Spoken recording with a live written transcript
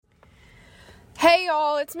Hey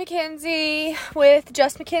y'all, it's MaKenzi with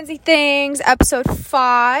Just MaKenzi Things, episode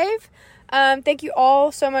 5. Thank you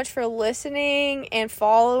all so much for listening and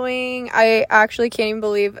following. I actually can't even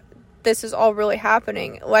believe this is all really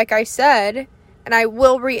happening. Like I said, and I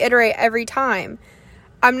will reiterate every time,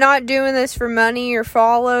 I'm not doing this for money or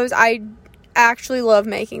follows. I actually love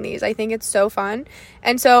making these. I think it's so fun.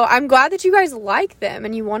 And so I'm glad that you guys like them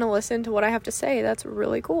and you want to listen to what I have to say. That's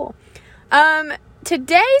really cool.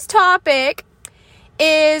 Today's topic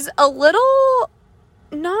is a little,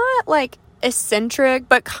 not like eccentric,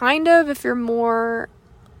 but kind of if you're more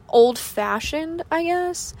old-fashioned, I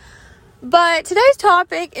guess. But today's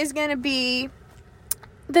topic is going to be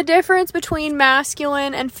the difference between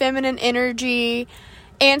masculine and feminine energy,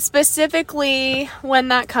 and specifically when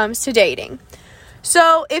that comes to dating.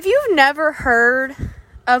 So if you've never heard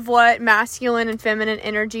of what masculine and feminine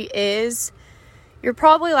energy is, you're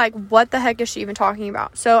probably like, what the heck is she even talking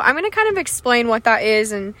about? So I'm going to kind of explain what that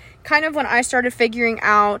is, and kind of when I started figuring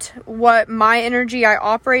out what my energy I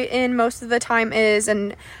operate in most of the time is,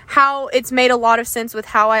 and how it's made a lot of sense with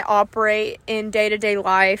how I operate in day-to-day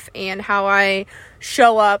life and how I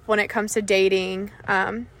show up when it comes to dating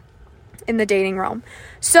in the dating realm.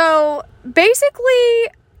 So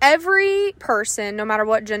basically, every person, no matter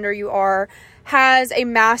what gender you are, has a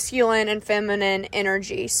masculine and feminine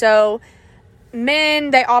energy. So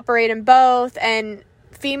men, they operate in both, and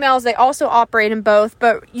females, they also operate in both,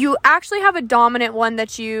 but you actually have a dominant one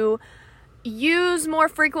that you use more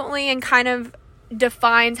frequently and kind of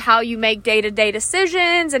defines how you make day-to-day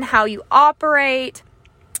decisions and how you operate.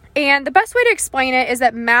 And the best way to explain it is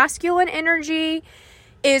that masculine energy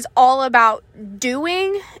is all about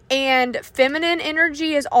doing, and feminine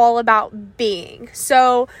energy is all about being.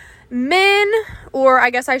 So men, or I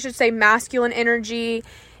guess I should say masculine energy,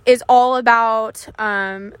 is all about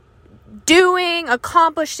doing,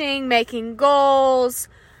 accomplishing, making goals,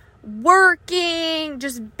 working,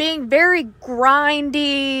 just being very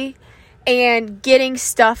grindy and getting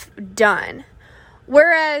stuff done.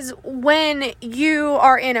 Whereas when you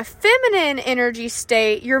are in a feminine energy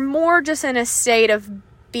state, you're more just in a state of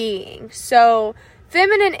being. So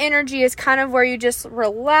feminine energy is kind of where you just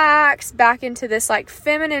relax back into this like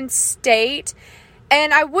feminine state.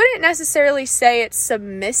 And I wouldn't necessarily say it's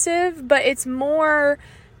submissive, but it's more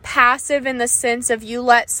passive in the sense of you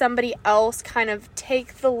let somebody else kind of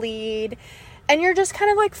take the lead, and you're just kind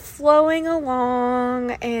of like flowing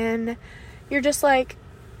along, and you're just like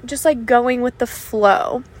going with the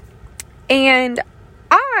flow. And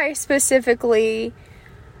I specifically,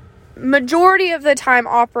 majority of the time,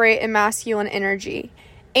 operate in masculine energy.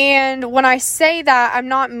 And when I say that, I'm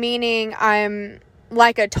not meaning I'm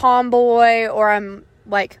like a tomboy or I'm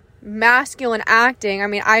like masculine acting. I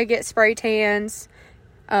mean, I get spray tans.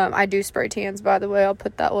 I do spray tans, by the way. I'll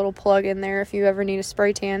put that little plug in there if you ever need a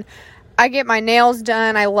spray tan. I get my nails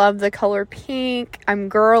done. I love the color pink. I'm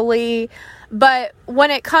girly. But when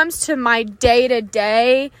it comes to my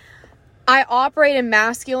day-to-day, I operate in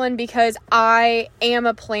masculine because I am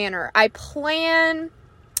a planner. I plan.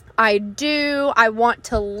 I want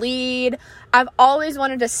to lead. I've always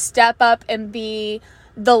wanted to step up and be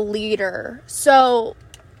the leader. So,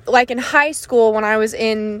 like in high school, when I was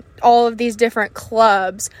in all of these different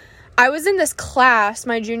clubs, I was in this class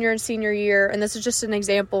my junior and senior year, and this is just an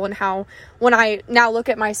example in how, when I now look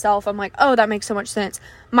at myself, I'm like, oh, that makes so much sense.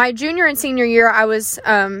 My junior and senior year, I was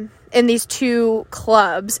in these two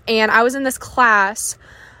clubs, and I was in this class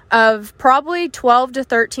of probably 12 to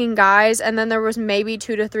 13 guys, and then there was maybe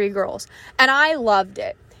 2 to 3 girls, and I loved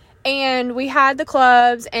it. And we had the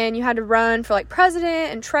clubs, and you had to run for like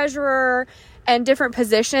president and treasurer and different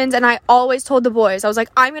positions, and I always told the boys, I was like,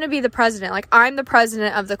 I'm going to be the president. Like, I'm the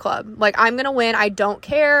president of the club. Like, I'm going to win. I don't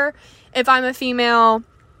care if I'm a female.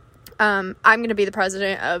 I'm going to be the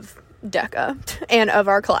president of DECA and of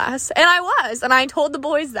our class. And I was, and I told the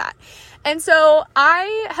boys that. And so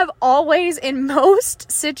I have always, in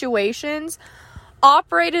most situations,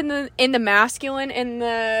 operated in the masculine, in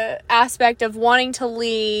the aspect of wanting to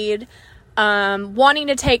lead, wanting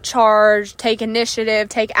to take charge, take initiative,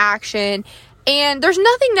 take action. And there's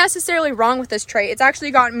nothing necessarily wrong with this trait. It's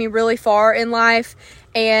actually gotten me really far in life,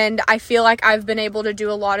 and I feel like I've been able to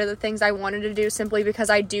do a lot of the things I wanted to do simply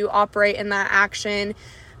because I do operate in that action,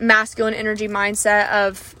 masculine energy mindset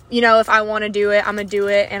of, you know, if I want to do it, I'm going to do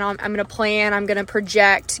it, and I'm going to plan, I'm going to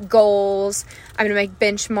project goals, I'm going to make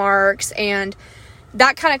benchmarks, and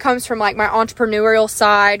that kind of comes from like my entrepreneurial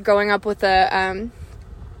side, growing up with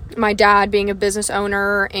my dad being a business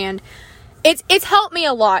owner, and it's helped me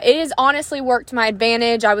a lot. It has honestly worked to my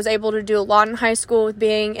advantage. I was able to do a lot in high school with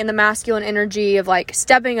being in the masculine energy of like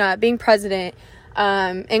stepping up, being president,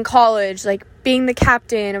 in college, like being the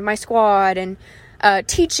captain of my squad and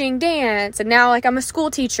teaching dance, and now like I'm a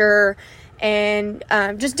school teacher, and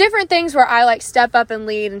just different things where I like step up and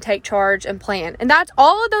lead and take charge and plan, and that's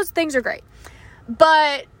all of those things are great.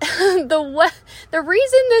 But the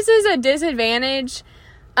reason this is a disadvantage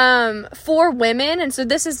for women, and so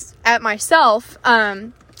this is at myself,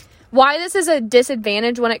 why this is a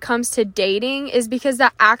disadvantage when it comes to dating is because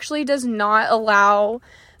that actually does not allow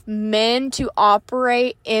men to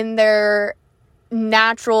operate in their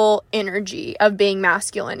natural energy of being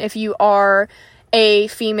masculine if you are a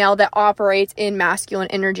female that operates in masculine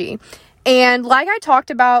energy. And like I talked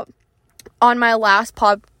about on my last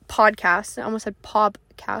podcast, I almost said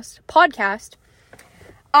podcast,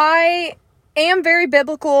 I am very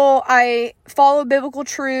biblical. I follow biblical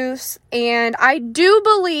truths, and I do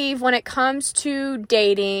believe when it comes to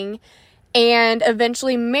dating and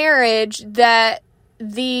eventually marriage that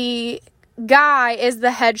the guy is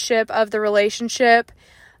the headship of the relationship,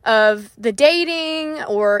 of the dating,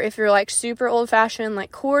 or if you're like super old-fashioned,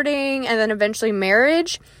 like courting, and then eventually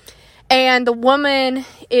marriage. And the woman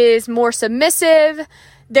is more submissive,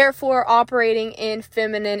 therefore operating in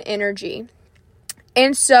feminine energy.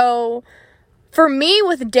 And so for me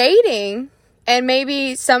with dating, and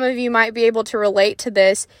maybe some of you might be able to relate to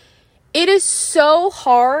this, it is so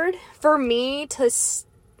hard for me to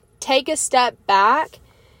take a step back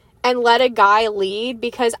and let a guy lead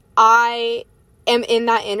because I am in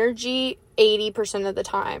that energy 80% of the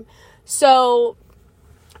time. So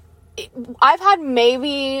I've had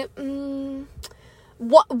maybe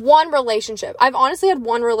one relationship. I've honestly had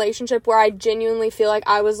one relationship where I genuinely feel like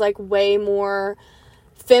I was like way more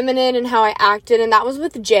feminine in how I acted, and that was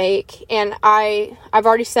with Jake. And I've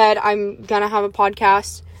already said I'm gonna have a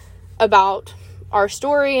podcast about our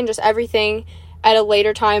story and just everything at a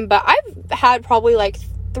later time, but I've had probably like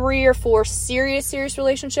 3 or 4 serious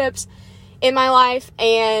relationships in my life,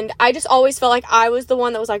 and I just always felt like I was the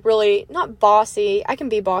one that was like really not bossy. I can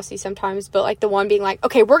be bossy sometimes, but like the one being like,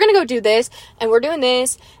 okay, we're gonna go do this and we're doing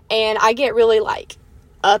this, and I get really like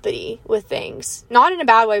uppity with things, not in a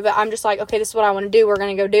bad way, but I'm just like, okay, this is what I want to do, we're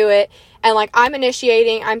gonna go do it. And like I'm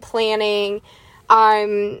initiating, I'm planning,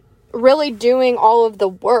 I'm really doing all of the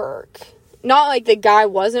work. Not like the guy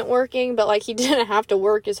wasn't working, but like he didn't have to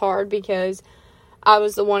work as hard because I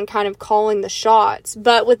was the one kind of calling the shots.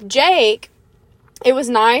 But with Jake, it was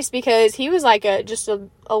nice because he was like just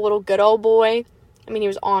a little good old boy. I mean, he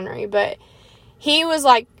was ornery, but he was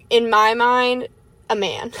like, in my mind, a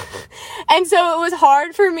man. And so it was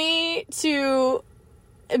hard for me to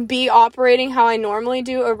be operating how I normally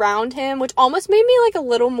do around him, which almost made me like a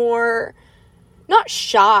little more, not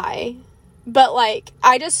shy, but like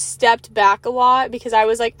I just stepped back a lot because I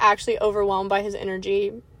was like actually overwhelmed by his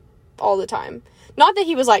energy all the time. Not that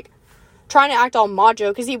he was like trying to act all macho,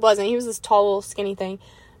 because he wasn't. He was this tall little skinny thing.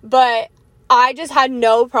 But I just had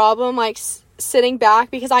no problem like sitting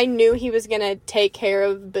back because I knew he was going to take care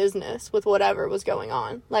of business with whatever was going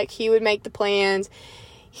on. Like he would make the plans.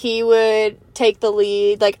 He would take the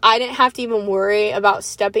lead. Like I didn't have to even worry about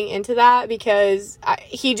stepping into that because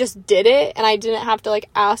he just did it, and I didn't have to like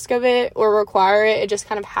ask of it or require it. It just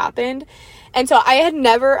kind of happened. And so I had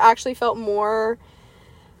never actually felt more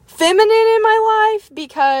feminine in my life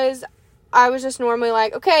because I was just normally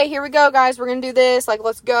like, okay, here we go, guys, we're gonna do this, like,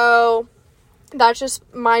 let's go. That's just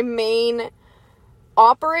my main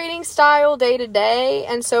operating style day to day.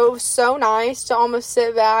 And so it was so nice to almost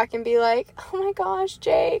sit back and be like, oh my gosh,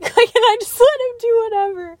 Jake, like, and I just let him do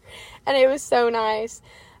whatever, and it was so nice.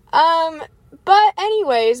 But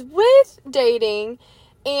anyways, with dating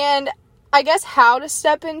and I guess how to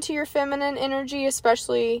step into your feminine energy,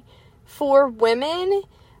 especially for women.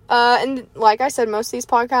 And like I said, most of these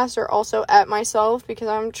podcasts are also at myself because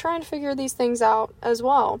I'm trying to figure these things out as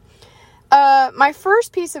well. My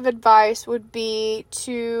first piece of advice would be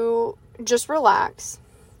to just relax.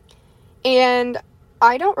 And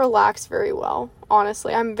I don't relax very well,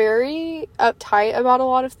 honestly. I'm very uptight about a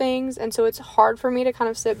lot of things, and so it's hard for me to kind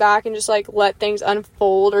of sit back and just like let things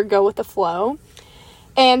unfold or go with the flow.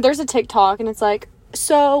 And there's a TikTok, and it's like,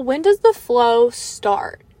 so when does the flow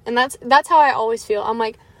start? And that's how I always feel. I'm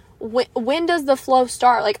like, when does the flow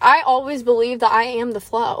start? Like, I always believe that I am the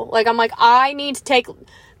flow. Like, I'm like, I need to take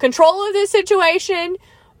control of this situation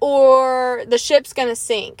or the ship's gonna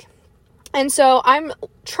sink. And so I'm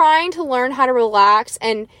trying to learn how to relax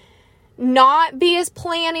and not be as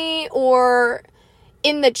planny or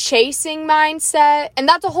in the chasing mindset. And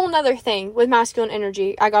that's a whole nother thing with masculine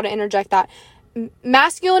energy. I gotta interject that.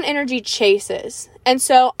 Masculine energy chases. And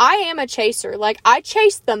so I am a chaser. Like, I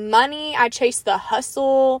chase the money, I chase the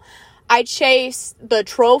hustle, I chase the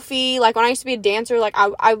trophy. Like, when I used to be a dancer, like,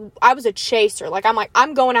 I was a chaser. Like,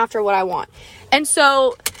 I'm going after what I want. And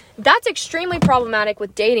so that's extremely problematic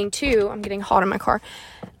with dating, too. I'm getting hot in my car.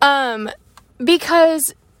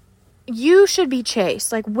 Because you should be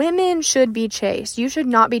chased. Like, women should be chased. You should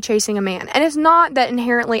not be chasing a man. And it's not that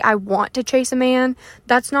inherently I want to chase a man.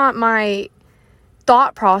 That's not my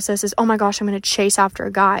thought process is, oh my gosh, I'm going to chase after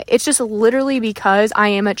a guy. It's just literally because I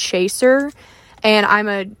am a chaser and I'm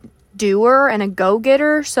a doer and a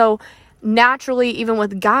go-getter. So naturally, even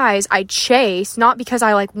with guys, I chase, not because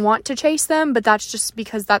I like want to chase them, but that's just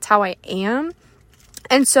because that's how I am.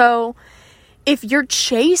 And so if you're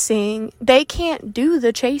chasing, they can't do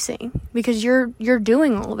the chasing because you're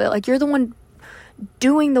doing all of it. Like, you're the one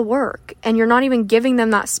doing the work and you're not even giving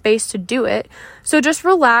them that space to do it. So just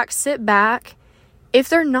relax, sit back. If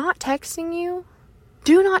they're not texting you,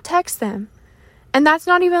 do not text them. And that's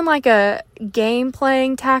not even like a game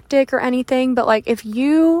playing tactic or anything, but like, if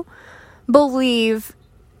you believe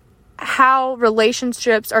how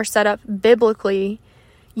relationships are set up biblically,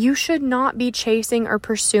 you should not be chasing or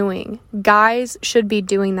pursuing. Guys should be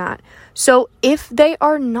doing that. So if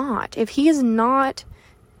he is not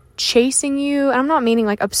chasing you, and I'm not meaning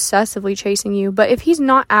like obsessively chasing you, but if he's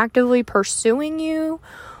not actively pursuing you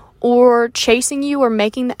or chasing you or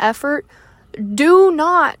making the effort, do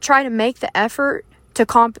not try to make the effort to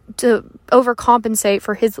overcompensate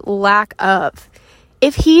for his lack of.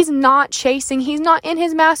 If he's not chasing, he's not in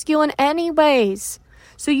his masculine anyways.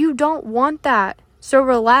 So you don't want that. So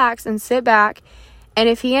relax and sit back. And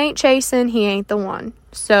if he ain't chasing, he ain't the one.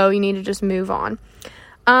 So you need to just move on.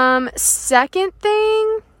 Second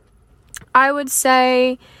thing I would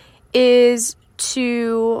say is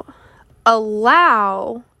to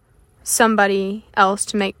allow somebody else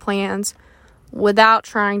to make plans without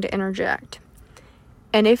trying to interject.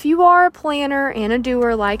 And if you are a planner and a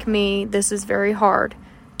doer like me, this is very hard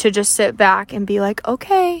to just sit back and be like,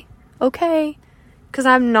 okay. Because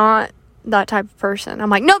I'm not that type of person. I'm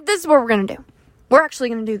like, no, this is what we're going to do. We're actually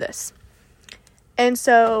going to do this. And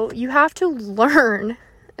so you have to learn,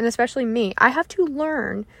 and especially me, I have to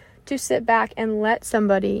learn to sit back and let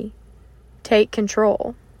somebody take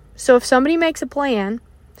control. So if somebody makes a plan,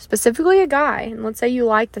 specifically a guy, and let's say you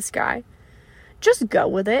like this guy, just go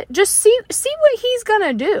with it. Just see what he's going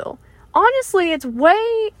to do. Honestly, it's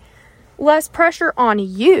way less pressure on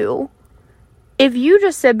you. If you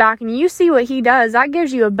just sit back and you see what he does, that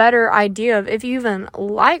gives you a better idea of if you even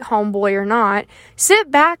like homeboy or not. Sit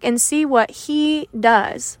back and see what he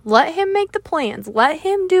does. Let him make the plans. Let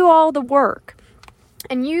him do all the work.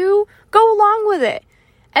 And you go along with it.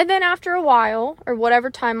 And then after a while, or whatever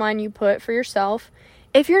timeline you put for yourself,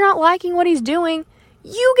 if you're not liking what he's doing,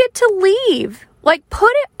 you get to leave. Like, put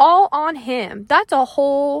it all on him. That's a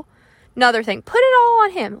whole nother thing. Put it all on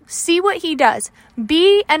him. See what he does.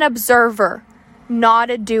 Be an observer, not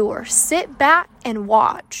a doer. Sit back and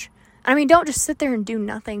watch. I mean, don't just sit there and do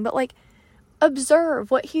nothing, but like, observe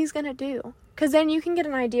what he's going to do. Because then you can get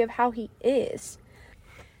an idea of how he is.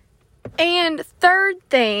 And third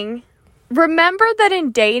thing, remember that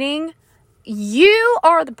in dating, you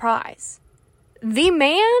are the prize. The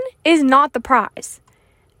man is not the prize.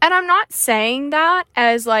 And I'm not saying that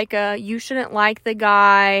as like you shouldn't like the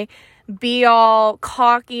guy, be all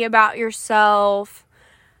cocky about yourself.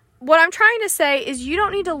 What I'm trying to say is you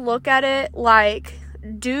don't need to look at it like,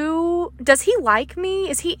 does he like me?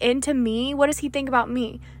 Is he into me? What does he think about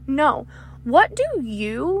me? No. What do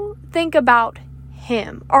you think about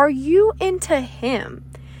him? Are you into him?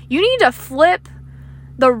 You need to flip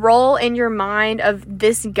the role in your mind of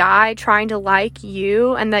this guy trying to like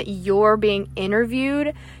you and that you're being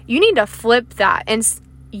interviewed. You need to flip that and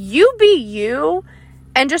you be you,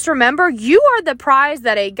 and just remember, you are the prize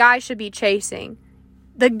that a guy should be chasing.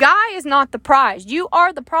 The guy is not the prize. You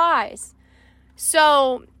are the prize.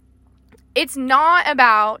 So it's not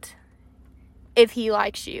about if he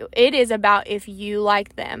likes you. It is about if you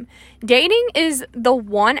like them. Dating is the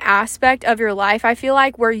one aspect of your life, I feel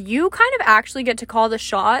like, where you kind of actually get to call the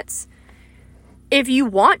shots if you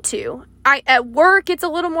want to. At work, it's a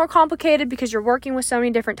little more complicated because you're working with so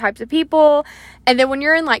many different types of people. And then when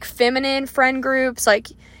you're in like feminine friend groups, like,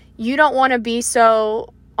 you don't want to be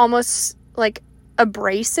so almost like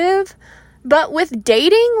abrasive. But with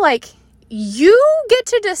dating, like, you get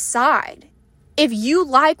to decide if you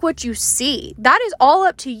like what you see. That is all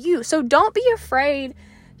up to you. So don't be afraid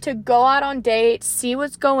to go out on dates, see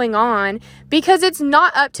what's going on, because it's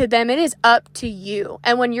not up to them. It is up to you.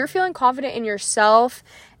 And when you're feeling confident in yourself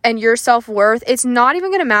and your self-worth, it's not even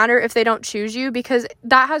going to matter if they don't choose you, because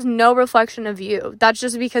that has no reflection of you. That's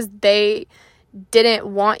just because they didn't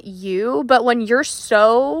want you. But when you're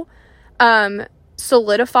so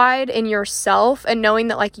solidified in yourself and knowing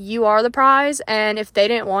that, like, you are the prize, and if they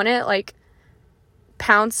didn't want it, like,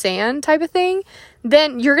 pound sand type of thing,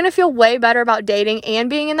 then you're going to feel way better about dating and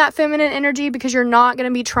being in that feminine energy, because you're not going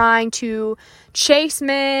to be trying to chase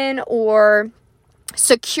men or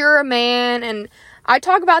secure a man. And I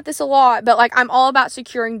talk about this a lot, but, like, I'm all about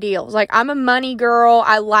securing deals. Like, I'm a money girl.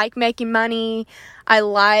 I like making money. I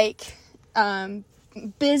like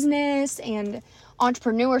business and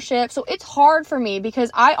entrepreneurship. So it's hard for me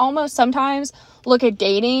because I almost sometimes look at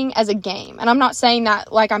dating as a game. And I'm not saying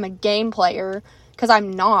that like I'm a game player, because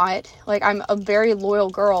I'm not. Like, I'm a very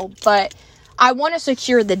loyal girl, but I want to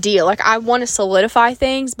secure the deal. Like, I want to solidify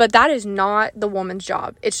things, but that is not the woman's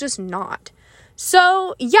job. It's just not.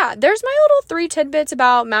 So, yeah, there's my little 3 tidbits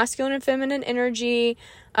about masculine and feminine energy.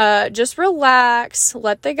 Just relax,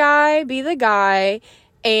 let the guy be the guy,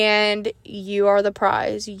 and you are the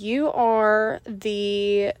prize. You are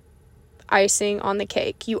the icing on the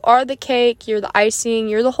cake. You are the cake, you're the icing,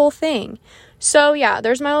 you're the whole thing. So, yeah,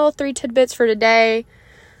 there's my little 3 tidbits for today.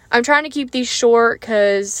 I'm trying to keep these short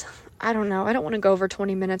because, I don't know, I don't want to go over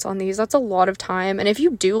 20 minutes on these. That's a lot of time. And if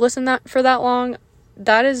you do listen for that long,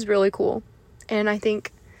 that is really cool. And I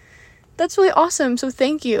think that's really awesome. So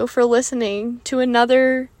thank you for listening to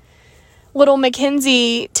another little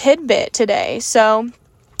MaKenzi tidbit today. So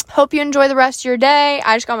hope you enjoy the rest of your day.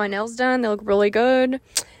 I just got my nails done. They look really good.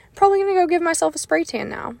 Probably going to go give myself a spray tan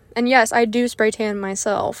now. And yes, I do spray tan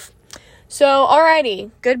myself. So,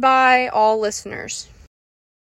 alrighty. Goodbye, all listeners.